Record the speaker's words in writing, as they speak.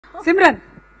Simran.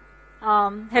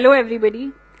 Hello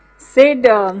everybody.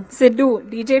 Siddu,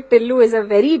 DJ Tillu is a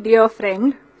very dear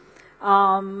friend.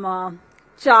 Chala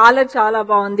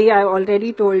baundi. I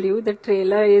already told you the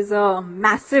trailer is a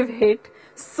massive hit.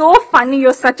 So funny.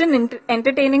 You're such an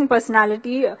entertaining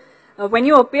personality. When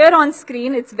you appear on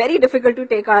screen, it's very difficult to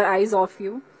take our eyes off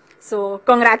you. So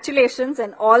congratulations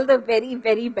and all the very,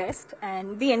 very best.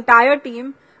 And the entire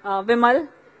team, Vimal,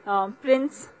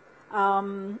 Prince,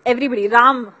 everybody,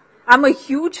 Ram. I'm a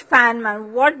huge fan,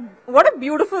 man. What a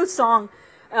beautiful song.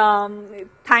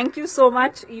 Thank you so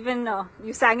much. Even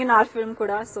you sang in our film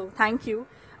kuda, so thank you.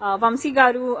 Vamsi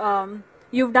Garu,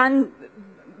 you've done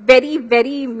very,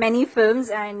 very many films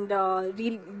and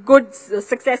real good,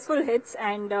 successful hits.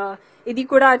 And idi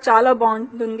kuda chala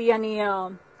bauntundi ani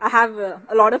I have a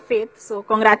lot of faith. So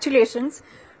congratulations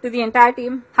to the entire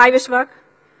team. Hi Vishwak,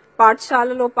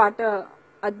 Pathshalalo Pata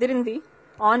Addirindi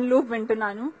on loop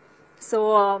vintunanu.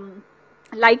 So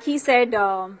like he said,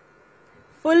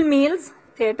 full meals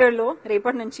theatre lo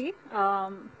report nunchi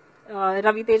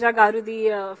Raviteja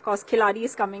Garudi, of course Khiladi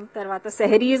is coming, tarvata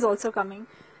Sehri is also coming,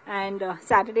 and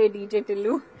Saturday DJ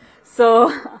Tillu.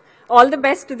 So all the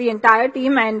best to the entire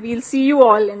team and we'll see you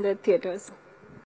all in the theatres.